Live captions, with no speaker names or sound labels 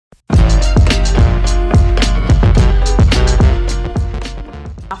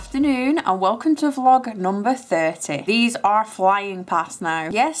and welcome to vlog number 30. These are flying past now.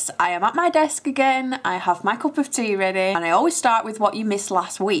 Yes, I am at my desk again, I have my cup of tea ready, and I always start with what you missed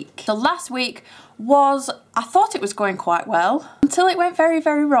last week. So last week I thought it was going quite well, until it went very,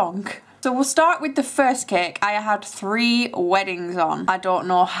 very wrong. So we'll start with the first cake. I had 3 weddings on. I don't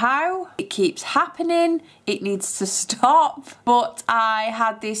know how, it keeps happening, it needs to stop. But I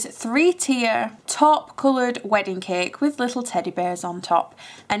had this 3-tier top coloured wedding cake with little teddy bears on top.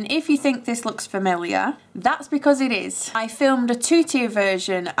 And if you think this looks familiar, that's because it is. I filmed a 2-tier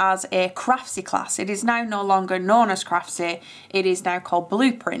version as a Craftsy class. It is now no longer known as Craftsy, it is now called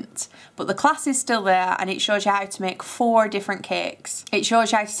Blueprint. But the class is still there and it shows you how to make 4 different cakes. It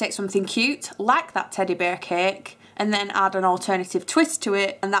shows you how to take something cute, like that teddy bear cake, and then add an alternative twist to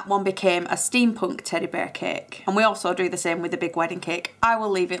it, and that one became a steampunk teddy bear cake. And we also do the same with the big wedding cake. I will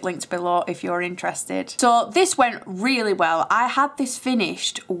leave it linked below if you're interested. So this went really well. I had this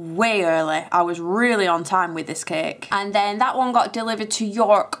finished way early. I was really on time with this cake. And then that one got delivered to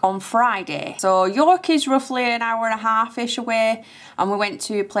York on Friday. So York is roughly an hour and a half-ish away, and we went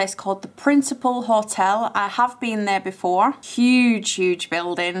to a place called the Principal Hotel. I have been there before. Huge, huge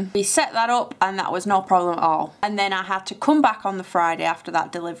building. We set that up and that was no problem at all. And then I had to come back on the Friday after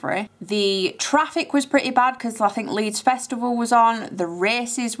that delivery. The traffic was pretty bad because I think Leeds Festival was on, the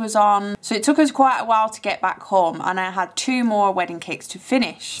races was on, so it took us quite a while to get back home, and I had 2 more wedding cakes to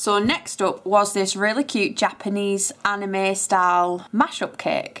finish. So next up was this really cute Japanese anime style mashup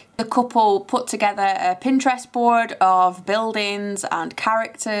cake. The couple put together a Pinterest board of buildings and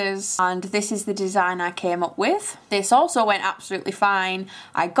characters, and this is the design I came up with. This also went absolutely fine.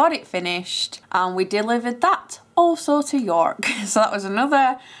 I got it finished and we delivered that also to York. So that was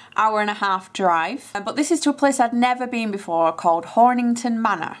another hour and a half drive. But this is to a place I'd never been before called Hornington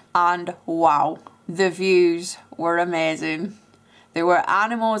Manor, and wow, the views were amazing. There were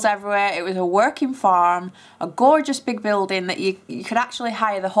animals everywhere, it was a working farm, a gorgeous big building that you could actually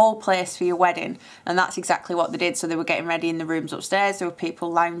hire the whole place for your wedding, and that's exactly what they did. So they were getting ready in the rooms upstairs, there were people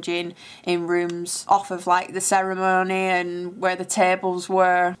lounging in rooms off of like the ceremony and where the tables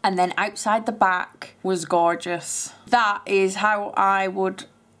were, and then outside the back was gorgeous. That is how I would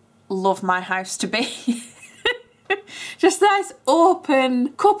love my house to be. Just nice open,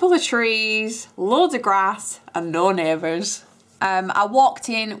 couple of trees, loads of grass and no neighbours. I walked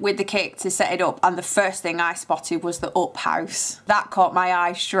in with the cake to set it up, and the first thing I spotted was the up house. That caught my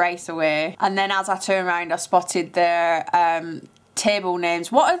eye straight away. And then as I turned around, I spotted their table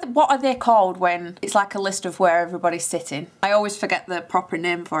names. What are they called when it's like a list of where everybody's sitting? I always forget the proper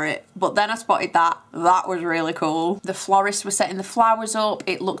name for it. But then I spotted that. That was really cool. The florist was setting the flowers up.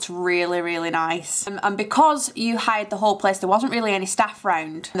 It looked really, really nice. And because you hired the whole place, there wasn't really any staff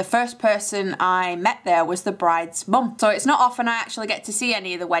round. The first person I met there was the bride's mum. So it's not often I actually get to see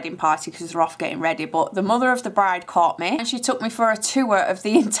any of the wedding party because they're off getting ready, but the mother of the bride caught me and she took me for a tour of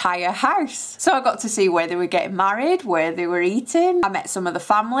the entire house. So I got to see where they were getting married, where they were eating. I met some of the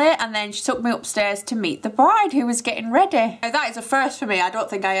family, and then she took me upstairs to meet the bride who was getting ready. Now that is a first for me. I don't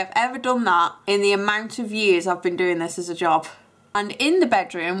think I have ever done that in the amount of years I've been doing this as a job. And in the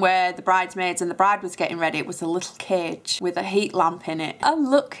bedroom where the bridesmaids and the bride was getting ready, it was a little cage with a heat lamp in it. And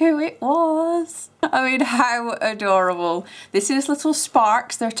look who it was. I mean, how adorable. This is little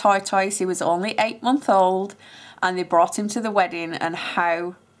Sparks, their tortoise. He was only 8 months old and they brought him to the wedding, and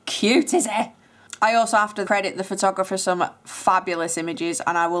how cute is he? I also have to credit the photographer some fabulous images,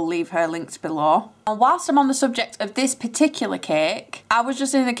 and I will leave her linked below. And whilst I'm on the subject of this particular cake, I was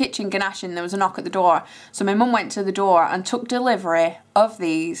just in the kitchen ganashing, there was a knock at the door. So my mum went to the door and took delivery of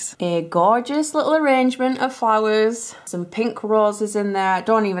these. A gorgeous little arrangement of flowers, some pink roses in there.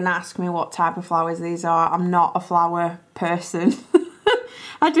 Don't even ask me what type of flowers these are. I'm not a flower person.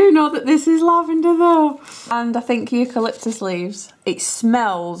 I do know that this is lavender though. And I think eucalyptus leaves. It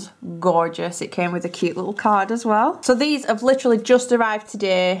smells gorgeous. It came with a cute little card as well. So these have literally just arrived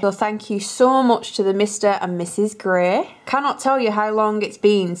today. So thank you so much to the Mr. and Mrs. Gray. Cannot tell you how long it's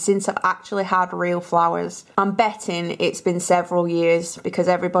been since I've actually had real flowers. I'm betting it's been several years because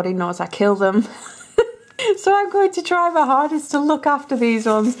everybody knows I kill them. So I'm going to try my hardest to look after these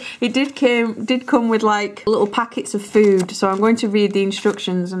ones. It did come with like little packets of food, so I'm going to read the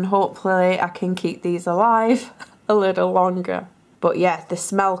instructions and hopefully I can keep these alive a little longer. But yeah, the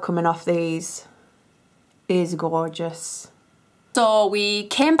smell coming off these is gorgeous. So we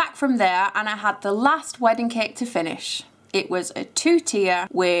came back from there and I had the last wedding cake to finish. It was a 2-tier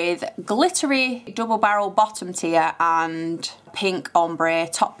with glittery double barrel bottom tier and pink ombre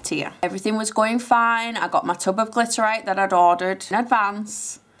top tier. Everything was going fine. I got my tub of glitter out that I'd ordered in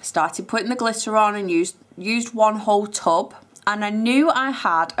advance. Started putting the glitter on and used one whole tub. and I knew I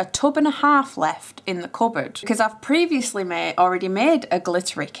had a tub and a half left in the cupboard because I've previously already made a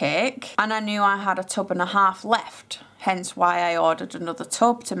glittery cake, and I knew I had a tub and a half left. Hence why I ordered another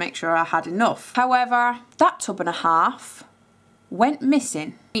tub to make sure I had enough. However, that tub and a half went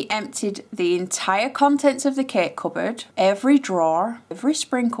missing. We emptied the entire contents of the cake cupboard, every drawer, every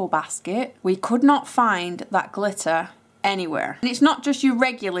sprinkle basket. We could not find that glitter anywhere. And it's not just your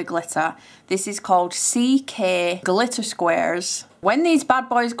regular glitter. This is called CK glitter squares. When these bad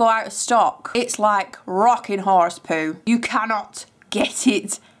boys go out of stock, it's like rocking horse poo. You cannot get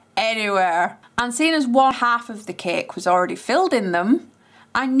it anywhere. And seeing as one half of the cake was already filled in them,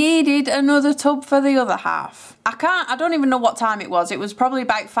 I needed another tub for the other half. I don't even know what time it was. It was probably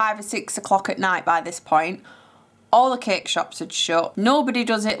about 5 or 6 o'clock at night by this point. All the cake shops had shut. Nobody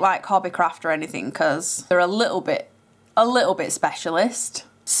does it like Hobbycraft or anything because they're a little bit specialist.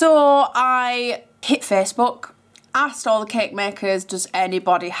 So I hit Facebook, asked all the cake makers, does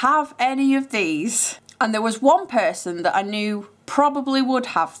anybody have any of these? And there was one person that I knew probably would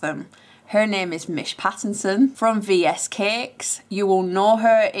have them. Her name is Mish Pattinson from VS Cakes. You will know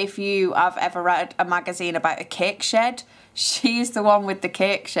her if you have ever read a magazine about a cake shed. She's the one with the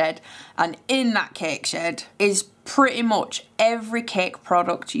cake shed. And in that cake shed is pretty much every cake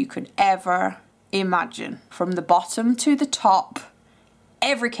product you could ever imagine. From the bottom to the top,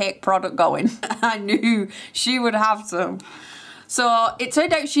 every cake product going. I knew she would have some. So it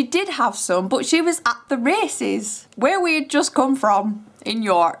turned out she did have some, but she was at the races where we had just come from in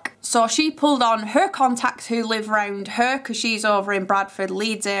York. So she pulled on her contacts who live around her because she's over in Bradford,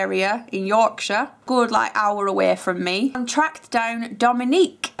 Leeds area in Yorkshire, good like hour away from me, and tracked down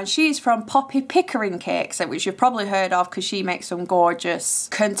Dominique. And she's from Poppy Pickering Cakes, which you've probably heard of because she makes some gorgeous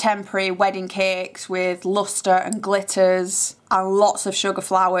contemporary wedding cakes with lustre and glitters and lots of sugar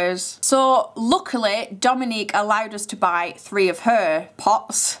flowers. So luckily Dominique allowed us to buy 3 of her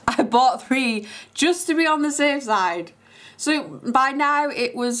pots. I bought 3 just to be on the safe side. So by now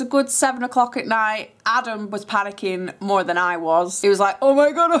it was a good 7 o'clock at night. Adam was panicking more than I was. He was like, oh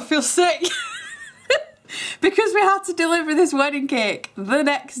my God, I feel sick. Because we had to deliver this wedding cake the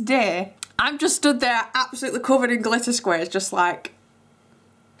next day. I'm just stood there absolutely covered in glitter squares, just like.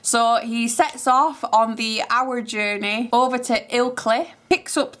 So he sets off on the hour journey over to Ilkley,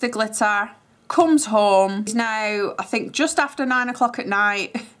 picks up the glitter, comes home. It's now, I think, just after 9 o'clock at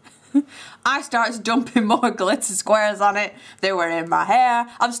night. I started dumping more glitter squares on it. They were in my hair.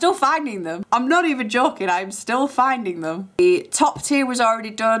 I'm still finding them. I'm not even joking, I'm still finding them. The top tier was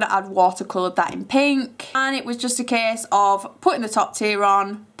already done. I'd watercoloured that in pink. And it was just a case of putting the top tier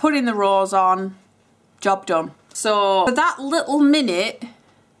on, putting the rose on, job done. So for that little minute,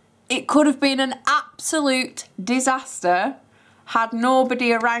 it could have been an absolute disaster had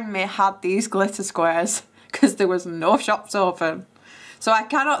nobody around me had these glitter squares because there was no shops open. So I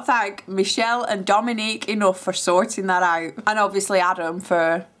cannot thank Michelle and Dominique enough for sorting that out. And obviously Adam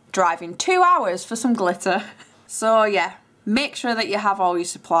for driving 2 hours for some glitter. So yeah, make sure that you have all your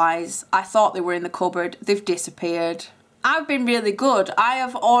supplies. I thought they were in the cupboard. They've disappeared. I've been really good.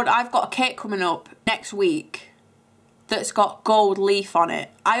 I've got a cake coming up next week that's got gold leaf on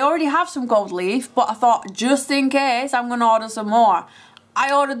it. I already have some gold leaf, but I thought just in case I'm going to order some more.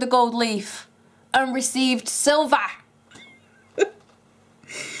 I ordered the gold leaf and received silver.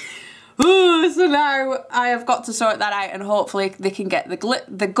 So now I have got to sort that out and hopefully they can get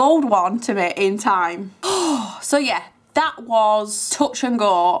the gold one to me in time. So yeah, that was touch and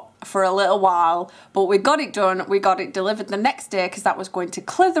go for a little while, but we got it done. We got it delivered the next day because that was going to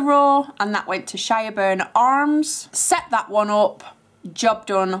Clitheroe and that went to Shireburn Arms. Set that one up. Job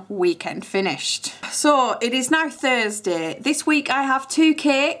done, weekend finished. So it is now Thursday. This week I have 2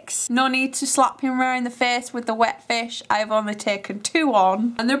 cakes. No need to slap him around the face with the wet fish. I've only taken 2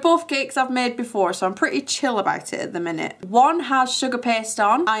 on. And they're both cakes I've made before, so I'm pretty chill about it at the minute. One has sugar paste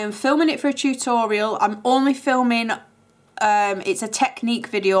on. I am filming it for a tutorial. I'm only filming, it's a technique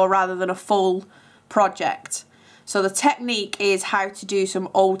video rather than a full project. So the technique is how to do some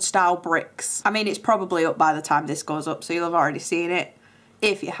old style bricks. I mean, it's probably up by the time this goes up, so you'll have already seen it.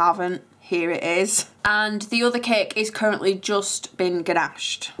 If you haven't, here it is. And the other cake is currently just been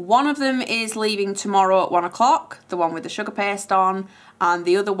ganached. One of them is leaving tomorrow at 1 o'clock, the one with the sugar paste on, and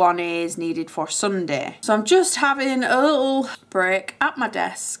the other one is needed for Sunday. So I'm just having a little break at my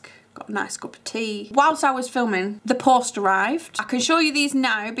desk. Got a nice cup of tea. Whilst I was filming, the post arrived. I can show you these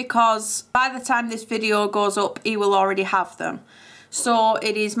now because by the time this video goes up, he will already have them. So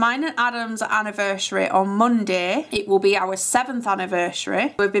it is mine and Adam's anniversary on Monday. It will be our 7th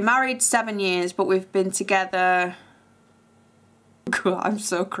anniversary. We've been married 7 years, but we've been together... God, I'm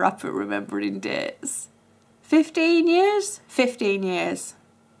so crap at remembering dates. 15 years? 15 years.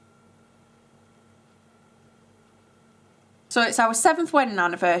 So it's our 7th wedding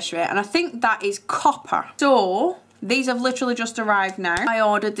anniversary, and I think that is copper. So these have literally just arrived now. I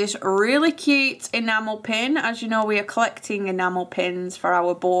ordered this really cute enamel pin. As you know, we are collecting enamel pins for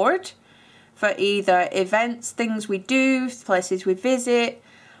our board, for either events, things we do, places we visit.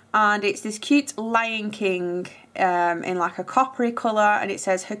 And it's this cute Lion King in like a coppery colour, and it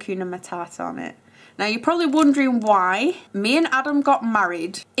says Hakuna Matata on it. Now you're probably wondering why me and Adam got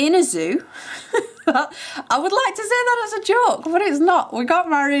married in a zoo. I would like to say that as a joke, but it's not. We got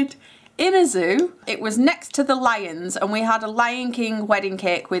married in a zoo. It was next to the lions, and we had a Lion King wedding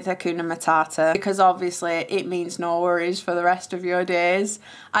cake with Hakuna Matata, because obviously it means no worries for the rest of your days.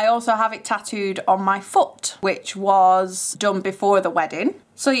 I also have it tattooed on my foot, which was done before the wedding.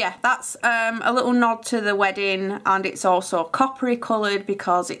 So yeah, that's a little nod to the wedding, and it's also coppery coloured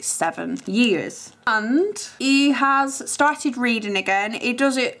because it's 7 years. And he has started reading again. He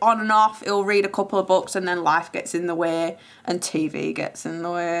does it on and off. He'll read a couple of books and then life gets in the way and TV gets in the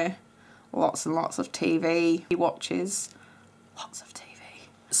way. Lots and lots of TV he watches. Lots of TV.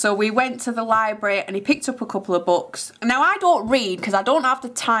 So we went to the library and he picked up a couple of books. Now I don't read because I don't have the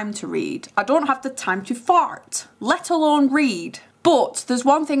time to read. I don't have the time to fart, let alone read. But there's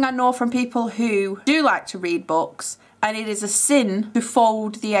one thing I know from people who do like to read books, and it is a sin to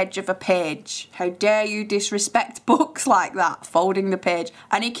fold the edge of a page. How dare you disrespect books like that, folding the page.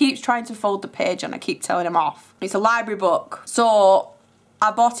 And he keeps trying to fold the page and I keep telling him off. It's a library book. So I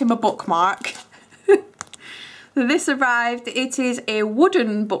bought him a bookmark. This arrived. It is a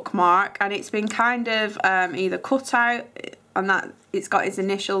wooden bookmark, and it's been kind of either cut out, and that it's got his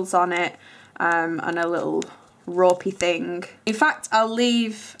initials on it, and a little ropey thing. In fact, I'll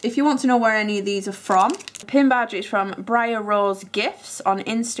leave, if you want to know where any of these are from, the pin badge is from Briar Rose Gifts on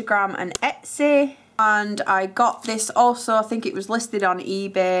Instagram and Etsy. And I got this also, I think it was listed on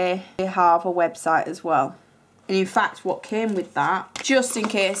eBay. They have a website as well. And in fact, what came with that, just in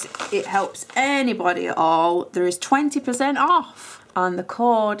case it helps anybody at all, there is 20% off. And the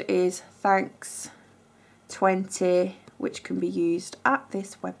code is thanks20, which can be used at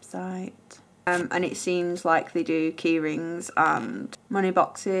this website. And it seems like they do key rings and money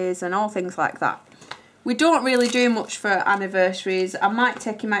boxes and all things like that. We don't really do much for anniversaries. I might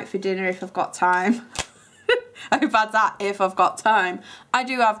take him out for dinner if I've got time. I've had that if I've got time. I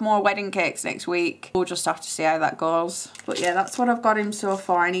do have more wedding cakes next week. We'll just have to see how that goes. But yeah, that's what I've got him so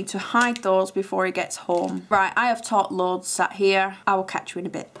far. I need to hide those before he gets home. Right, I have taught loads sat here. I will catch you in a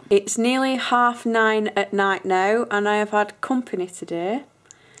bit. It's nearly 9:30 at night now, and I have had company today.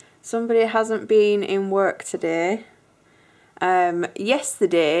 Somebody hasn't been in work today.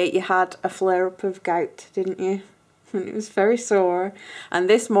 Yesterday you had a flare-up of gout, didn't you? And it was very sore. And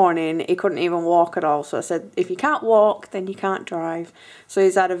this morning he couldn't even walk at all. So I said, if you can't walk, then you can't drive. So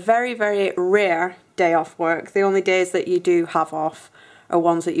he's had a very, very rare day off work. The only days that you do have off are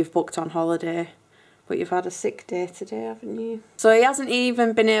ones that you've booked on holiday. But you've had a sick day today, haven't you? So he hasn't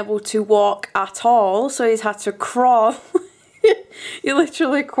even been able to walk at all. So he's had to crawl. He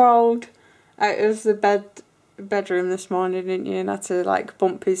literally crawled out of the bedroom this morning, didn't you? And had to like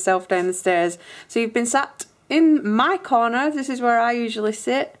bump himself down the stairs. So you've been sat in my corner, this is where I usually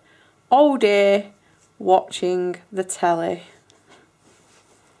sit, all day watching the telly.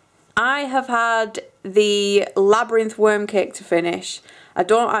 I have had the labyrinth worm cake to finish. I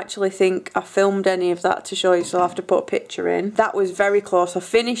don't actually think I filmed any of that to show you, so I'll have to put a picture in. That was very close. I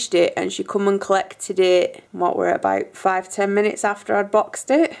finished it and she come and collected it, what were it, about 5-10 minutes after I'd boxed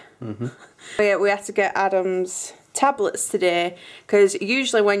it. Yeah, we had to get Adam's tablets today, because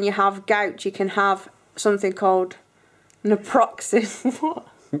usually when you have gout you can have something called naproxen. What?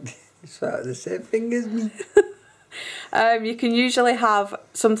 It's like the same thing as me. You can usually have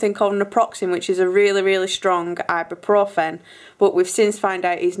something called naproxen, which is a really, really strong ibuprofen, but we've since found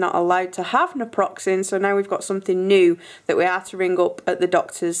out he's not allowed to have naproxen, so now we've got something new that we had to ring up at the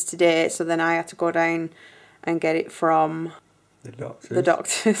doctor's today, so then I had to go down and get it from the doctors. The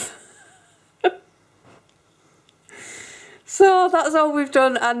doctors. So that's all we've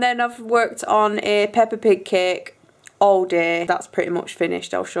done, and then I've worked on a Peppa Pig cake all day. That's pretty much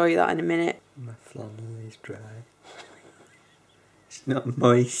finished. I'll show you that in a minute. My flannel is dry. It's not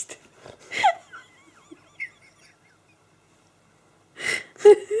moist.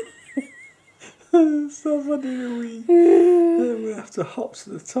 Somebody in a wee. Then we have to hop to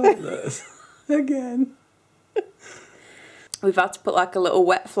the toilet again. We've had to put like a little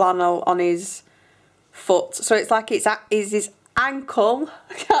wet flannel on his foot, so it's like it's his ankle.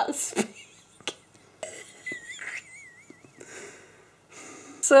 I can't speak.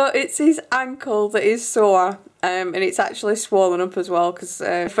 So it's his ankle that is sore, and it's actually swollen up as well, because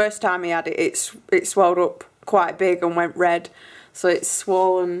the first time he had it, it swelled up quite big and went red. So it's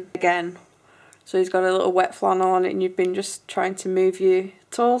swollen again. So he's got a little wet flannel on it, and you've been just trying to move your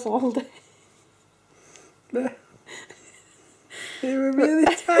toes all day. They were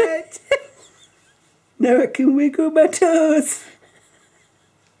really tight. Now I can wiggle my toes.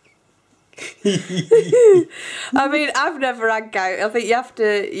 I mean, I've never had gout. I think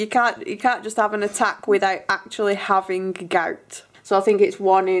you can't just have an attack without actually having gout. So I think it's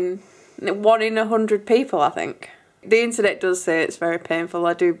one in 100 people, I think. The internet does say it's very painful.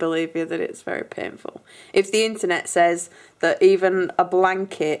 I do believe you that it's very painful. If the internet says that even a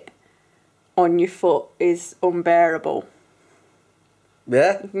blanket on your foot is unbearable,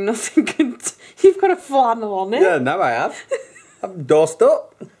 yeah, nothing can. You've got a flannel on it. Yeah, now I have. I'm dossed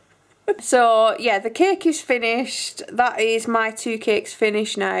up. So yeah, the cake is finished. That is my 2 cakes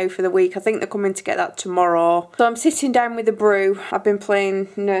finished now for the week. I think they're coming to get that tomorrow. So I'm sitting down with the brew. I've been playing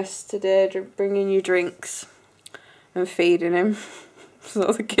nurse today, bringing you drinks and feeding him.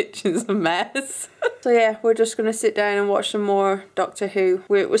 So the kitchen's a mess. So yeah, we're just going to sit down and watch some more Doctor Who.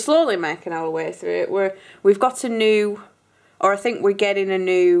 We're slowly making our way through it. We've got a new, or I think we're getting a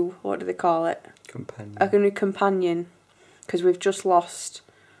new, what do they call it? Companion. A new companion. Because we've just lost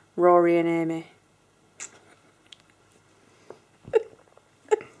Rory and Amy.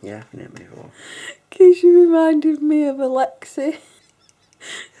 Yeah, I've met before. Because you reminded me of Alexi.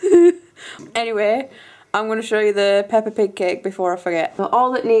 Anyway, I'm going to show you the Peppa Pig cake before I forget. So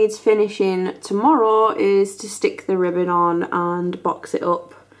all it needs finishing tomorrow is to stick the ribbon on and box it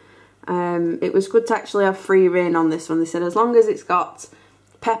up. It was good to actually have free rein on this one. They said as long as it's got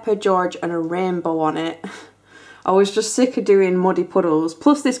Peppa, George and a rainbow on it. I was just sick of doing muddy puddles.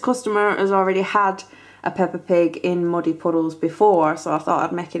 Plus this customer has already had a Peppa Pig in muddy puddles before, so I thought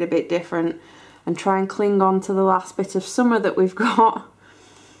I'd make it a bit different and try and cling on to the last bit of summer that we've got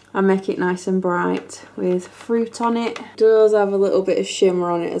and make it nice and bright with fruit on it. It does have a little bit of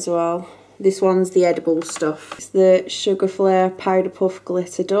shimmer on it as well. This one's the edible stuff. It's the Sugar Flare Powder Puff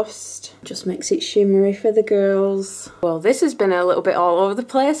Glitter Dust. Just makes it shimmery for the girls. Well, this has been a little bit all over the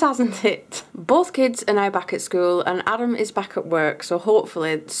place, hasn't it? Both kids are now back at school and Adam is back at work, so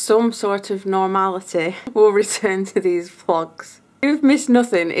hopefully some sort of normality will return to these vlogs. You've missed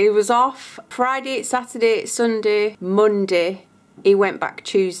nothing. He was off Friday, Saturday, Sunday, Monday. He went back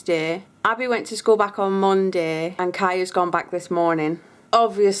Tuesday. Abby went to school back on Monday and Kaya's gone back this morning.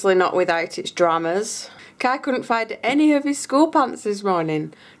 Obviously not without its dramas. Kai couldn't find any of his school pants this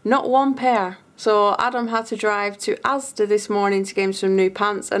morning. Not one pair. So Adam had to drive to Asda this morning to get him some new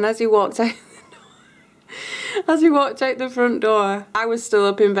pants, and as he walked out the front door, I was still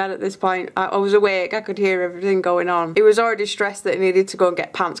up in bed at this point. I was awake, I could hear everything going on. He was already stressed that he needed to go and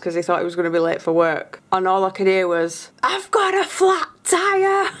get pants because he thought he was going to be late for work. And all I could hear was, "I've got a flat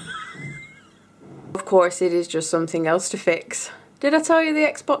tyre!" Of course it is just something else to fix. Did I tell you the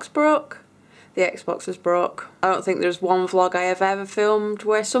Xbox broke? The Xbox was broke. I don't think there's one vlog I have ever filmed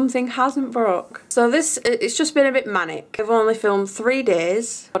where something hasn't broke. So it's just been a bit manic. I've only filmed 3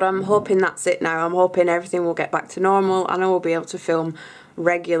 days, but I'm hoping that's it now. I'm hoping everything will get back to normal and I will be able to film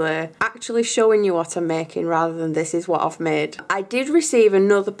regular, actually showing you what I'm making rather than this is what I've made. I did receive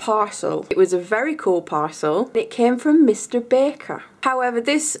another parcel. It was a very cool parcel. It came from Mr. Baker. However,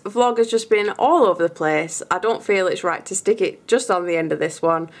 this vlog has just been all over the place. I don't feel it's right to stick it just on the end of this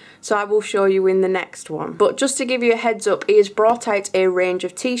one, so I will show you in the next one. But just to give you a heads up, he has brought out a range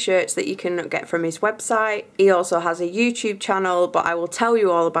of t-shirts that you can get from his website. He also has a YouTube channel, but I will tell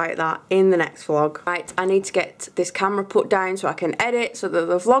you all about that in the next vlog. Right, I need to get this camera put down so I can edit so that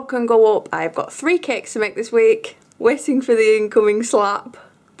the vlog can go up. I've got 3 cakes to make this week, waiting for the incoming slap.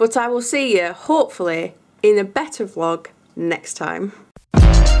 But I will see you, hopefully, in a better vlog next time.